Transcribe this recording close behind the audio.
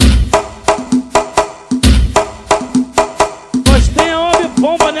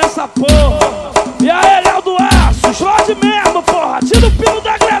nessa porra. E aí, Léo do Aço, explode mesmo, porra. Tira o pino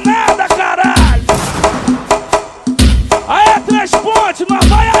da granada, caralho. Aí, Três Pontes, nós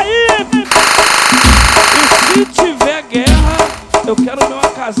vai aí. E se tiver guerra, eu quero ver uma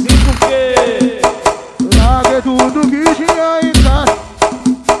casinha porque larguei tudo que tinha em casa.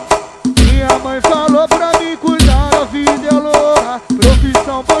 Minha mãe falou pra mim cuidar, a vida é louca,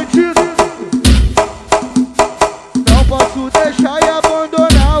 profissão bandido. Não posso deixar e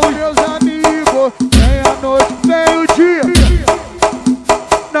abandonar os meus amigos. Vem a noite, vem o dia.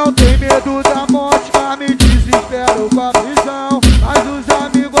 Não tem medo da morte, mas me desespero com a prisão. Mas os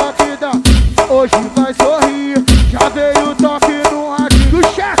amigos aqui da hoje vai sorrir. Já veio o toque no rádio do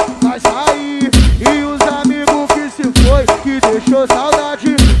chefe, vai sair. E os amigos que se foi, que deixou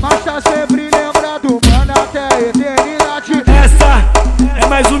saudade, mas tá sempre lembrado, mano, até a eternidade. Essa é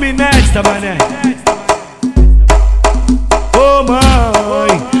mais uma inédita, mané. Ô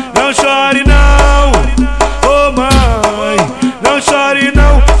mãe, não chore não. Ô mãe, não chore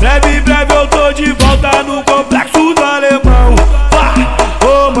não. Breve, breve eu tô de volta no complexo do Alemão.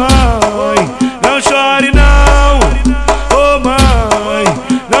 Ô mãe, não chore não. Ô mãe,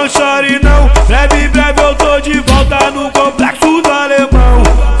 não chore não. Breve, breve eu tô de volta no complexo do Alemão.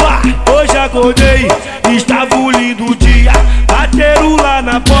 Hoje acordei, estava um lindo dia. Bateram lá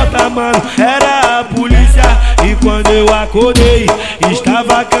na porta, mano, era a polícia. E quando eu acordei,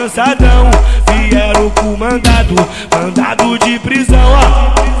 estava cansadão. Vieram com mandado de prisão,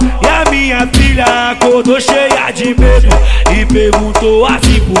 ó. E a minha filha acordou cheia de medo e perguntou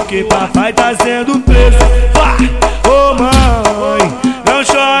assim: por que papai tá sendo preso? Ô mãe, não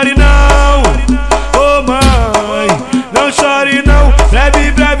chore não. Ô mãe, não chore não.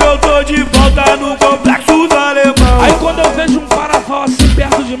 Breve, breve eu tô de volta no complexo do Alemão. aí quando eu vejo um parafal assim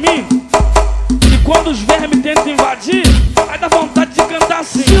perto de mim, e quando os vermes tentam invadir, aí dá vontade de cantar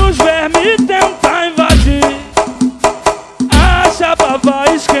assim: se os vermes tentar invadir, a chapa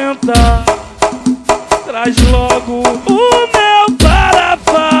vai esquentar. Traz logo o meu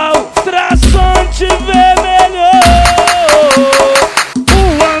parafal, traçante vermelho.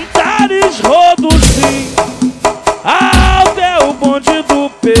 O Antares rodo sim, até o bonde do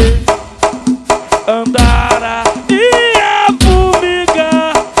P. Andara e a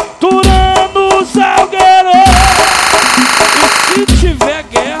formiga, turando o salgueiro. E se tiver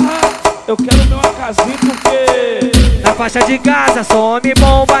guerra, eu quero ver uma casinha porque na faixa de Gaza, só homem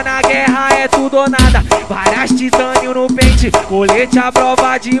bomba, na guerra é tudo ou nada. Várias titânio no pente, colete à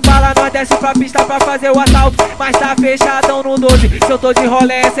prova de bala. Nós desce pra pista pra fazer o assalto, mas tá fechadão no 12. Se eu tô de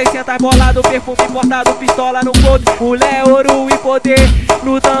rolé, 600 bolado, perfume importado, pistola no couro. Mulher, ouro e poder,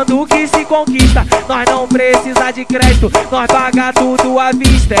 lutando que se conquista. Nós não precisa de crédito, nós paga tudo à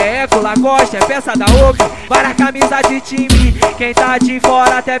vista. É Eco, Lacoste, é peça da Oak, várias camisas de time. Quem tá de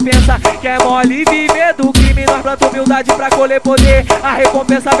fora até pensa que é mole viver do crime. Nós planta humildade pra colher poder, a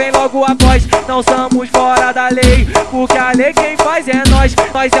recompensa vem logo após. Não somos fora da lei, porque a lei quem faz é nós.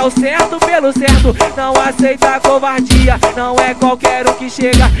 Nós é o certo pelo certo, não aceita covardia. Não é qualquer um que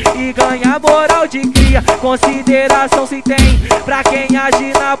chega e ganha moral de cria. Consideração se tem pra quem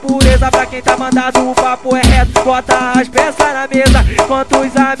age na pureza. Pra quem tá mandado o papo é reto, bota as peças na mesa.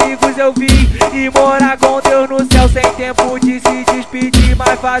 Quantos amigos eu vi e morar com Deus no céu, sem tempo de se despedir,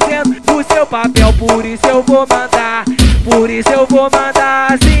 mas fazendo o seu papel. Por isso eu vou mandar, por isso eu vou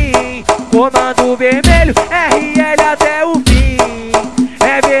mandar assim. Comando Vermelho, RL até o fim.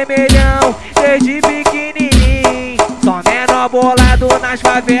 É vermelhão desde pequenininho, só menor bolado nas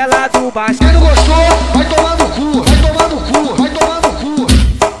favelas do baixo. Quem não gostou, vai tomar no cu, vai tomar no cu, vai tomar no cu.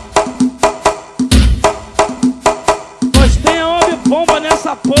 nós tem homem bomba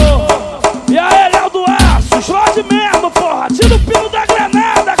nessa porra. E aí, Léo do Aço, explode mesmo, porra. Tira o pino da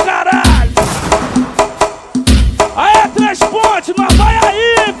granada, caralho. Aí, Três Pontes, nós vai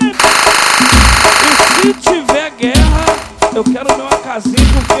aí. E se tiver guerra, eu quero ver uma casinha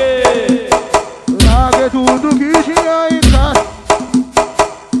porque larguei tudo que tinha em casa.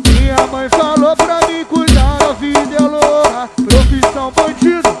 Minha mãe falou pra mim cuidar, a vida é louca, profissão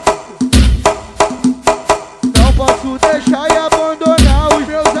bandido. Não posso deixar e abandonar os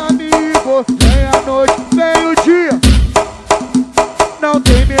meus amigos. Vem a noite, vem o dia. Não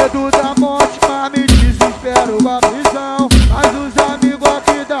tem medo da morte, mas me desespero com a prisão. Mas os amigos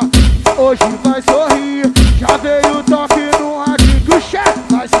aqui da hoje vai sorrir. Já veio o toque no rádio que o chefe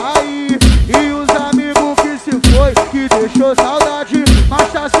vai sair. E os amigos que se foi, que deixou saudade,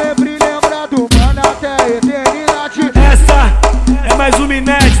 mas tá sempre lembrado, mano,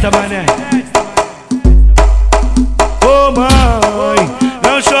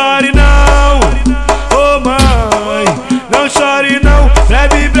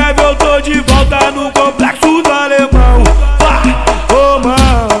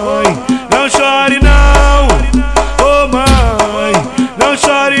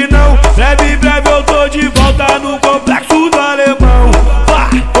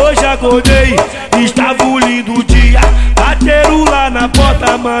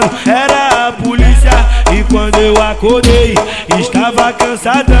 acordei, estava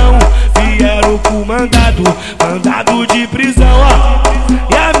cansadão. Vieram com mandado de prisão, ó.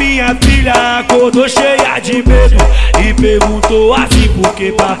 E a minha filha acordou cheia de medo e perguntou assim: por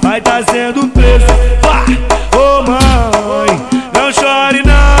que papai tá sendo preso? Pá! Ô mãe, não chore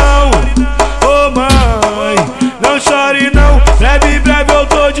não. Ô mãe, não chore não. Breve eu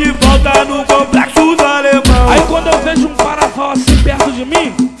tô de volta no complexo do Alemão. Aí quando eu vejo um parafal assim perto de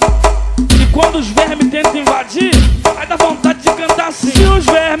mim, e quando os vermes tentam invadir, aí dá vontade de cantar assim: se os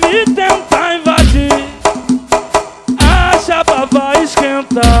vermes tentar invadir, a chapa vai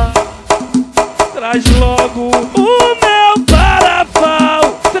esquentar. Traz logo o meu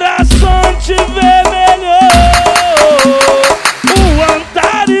parafal, traçante vermelho. O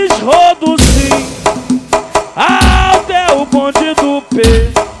Antares rodo sim, até o bonde do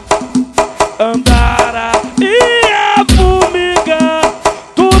P. Andara e a formiga,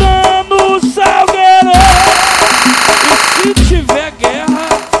 turando o salgueiro. E se tiver guerra,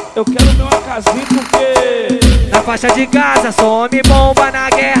 eu quero meu casinho porque na faixa de Gaza, some bomba, na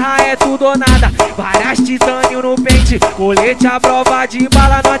guerra é tudo ou nada. Várias titânio no pente, colete à prova de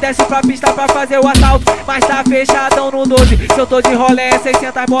bala. Nós desce pra pista pra fazer o assalto, mas tá fechadão no 12. Se eu tô de rolé,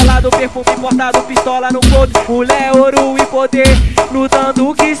 600 bolado, perfume importado, pistola no couro. Mulher, ouro e poder,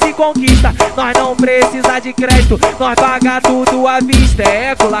 lutando que se conquista. Nós não precisa de crédito, nós paga tudo à vista.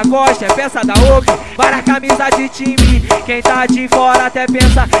 É Eco, Lacoste, é peça da Oakley, várias camisas de time. Quem tá de fora até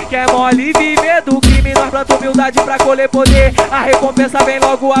pensa que é mole viver do crime. Nós planta humildade pra colher poder, a recompensa vem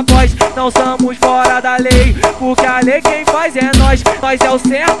logo após. Não somos fora da lei, porque a lei quem faz é nós. Nós é o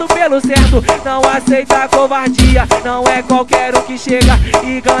certo pelo certo, não aceita covardia. Não é qualquer um que chega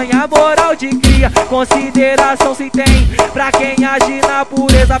e ganha moral de cria. Consideração se tem pra quem age na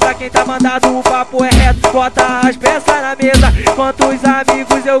pureza, pra quem tá mandado o papo é reto, bota as peças na mesa. Quantos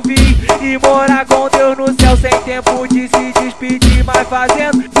amigos eu vi e morar com Deus no céu, sem tempo de se despedir, mas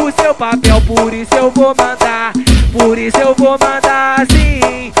fazendo o seu papel. Por isso eu vou mandar, por isso eu vou mandar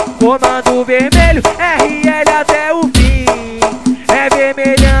assim. Comando Vermelho, RL até o fim. É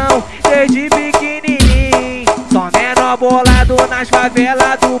vermelhão desde pequenininho, só menor bolado nas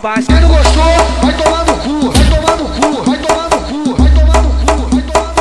favelas do Baixo.